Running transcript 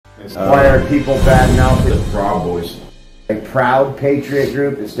Why are people badmouthing the Proud Boys? A Proud Patriot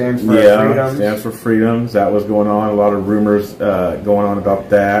group that stands for freedoms? Stands for freedoms. That was going on. A lot of rumors going on about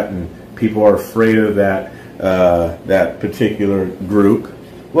that, and people are afraid of that that particular group.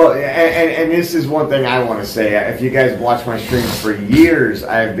 Well, and this is one thing I want to say. If you guys watch my streams for years,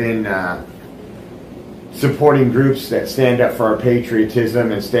 I've been supporting groups that stand up for our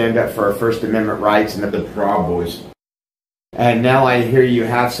patriotism and stand up for our First Amendment rights and the Proud Boys. And now I hear you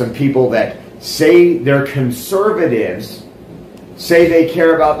have some people that say they're conservatives, say they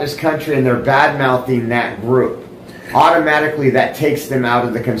care about this country, and they're bad-mouthing that group. Automatically, that takes them out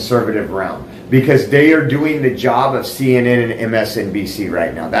of the conservative realm, because they are doing the job of CNN and MSNBC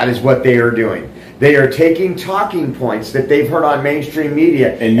right now. That is what they are doing. They are taking talking points that they've heard on mainstream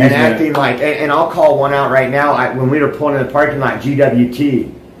media and acting like, and I'll call one out right now. When we were pulling in the parking lot,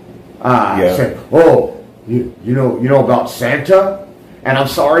 GWT said, "Oh, you know about Santa?" And I'm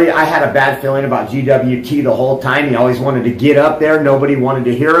sorry, I had a bad feeling about GWT the whole time. He always wanted to get up there. Nobody wanted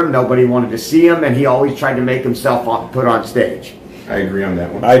to hear him. Nobody wanted to see him. And he always tried to make himself put on stage. I agree on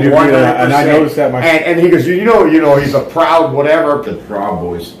that one. I do agree on that, and I noticed that myself. And he goes, you know, he's a proud whatever. The Proud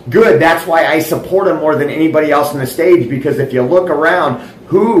Boys. Good. That's why I support him more than anybody else on the stage, because if you look around,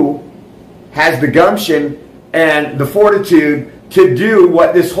 who has the gumption and the fortitude to do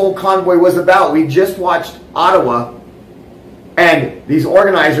what this whole convoy was about? We just watched Ottawa, and these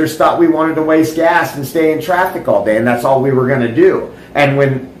organizers thought we wanted to waste gas and stay in traffic all day, and that's all we were going to do. And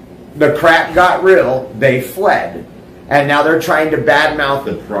when the crap got real, they fled. And now they're trying to badmouth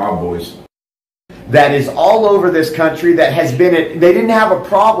the Proud Boys. That is all over this country, that has been, they didn't have a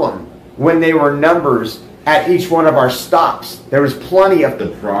problem when they were numbers at each one of our stops. There was plenty of the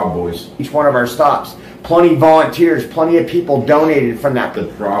Proud Boys. Each one of our stops. Plenty of volunteers, plenty of people donated from that. The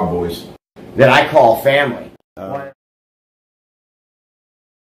Proud Boys. That I call family.